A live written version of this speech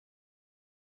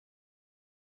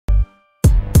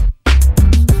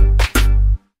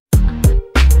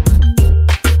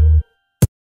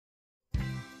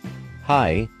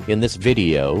Hi, in this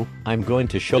video, I'm going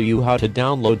to show you how to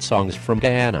download songs from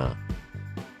Gaana.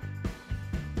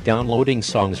 Downloading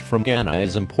songs from Gaana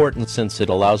is important since it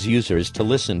allows users to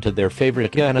listen to their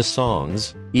favorite Gaana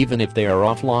songs, even if they are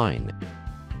offline.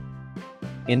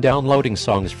 In downloading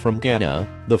songs from Gaana,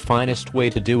 the finest way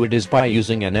to do it is by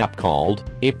using an app called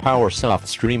a PowerSoft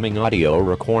streaming audio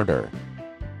recorder.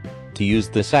 To use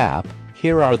this app,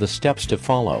 here are the steps to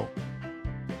follow.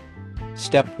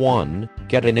 Step 1.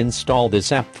 Get and install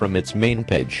this app from its main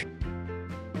page.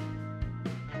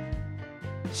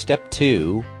 Step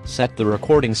 2. Set the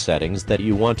recording settings that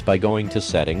you want by going to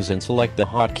Settings and select the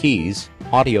hotkeys,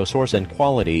 audio source and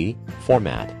quality,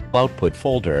 format, output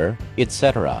folder,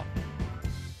 etc.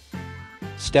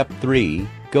 Step 3.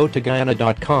 Go to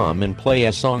Gaana.com and play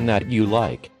a song that you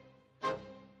like.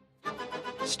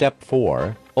 Step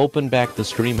 4. Open back the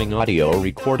streaming audio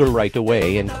recorder right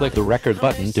away and click the record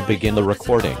button to begin the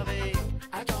recording.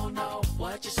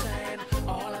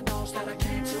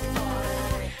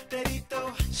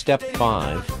 Step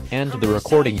 5. End the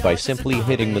recording by simply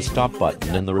hitting the stop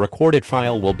button and the recorded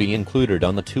file will be included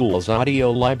on the tool's audio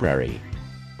library.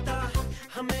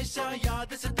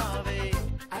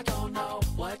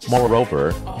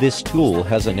 Moreover, this tool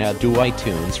has an Add to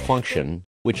iTunes function,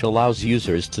 which allows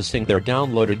users to sync their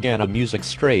downloaded Gaana music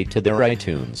straight to their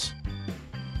iTunes.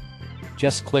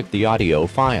 Just click the audio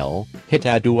file, hit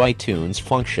Add to iTunes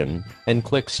function, and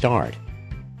click Start.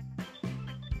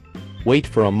 Wait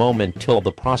for a moment till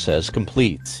the process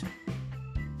completes.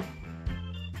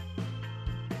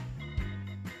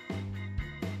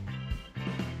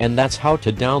 And that's how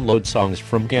to download songs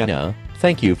from Gaana.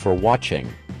 Thank you for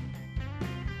watching.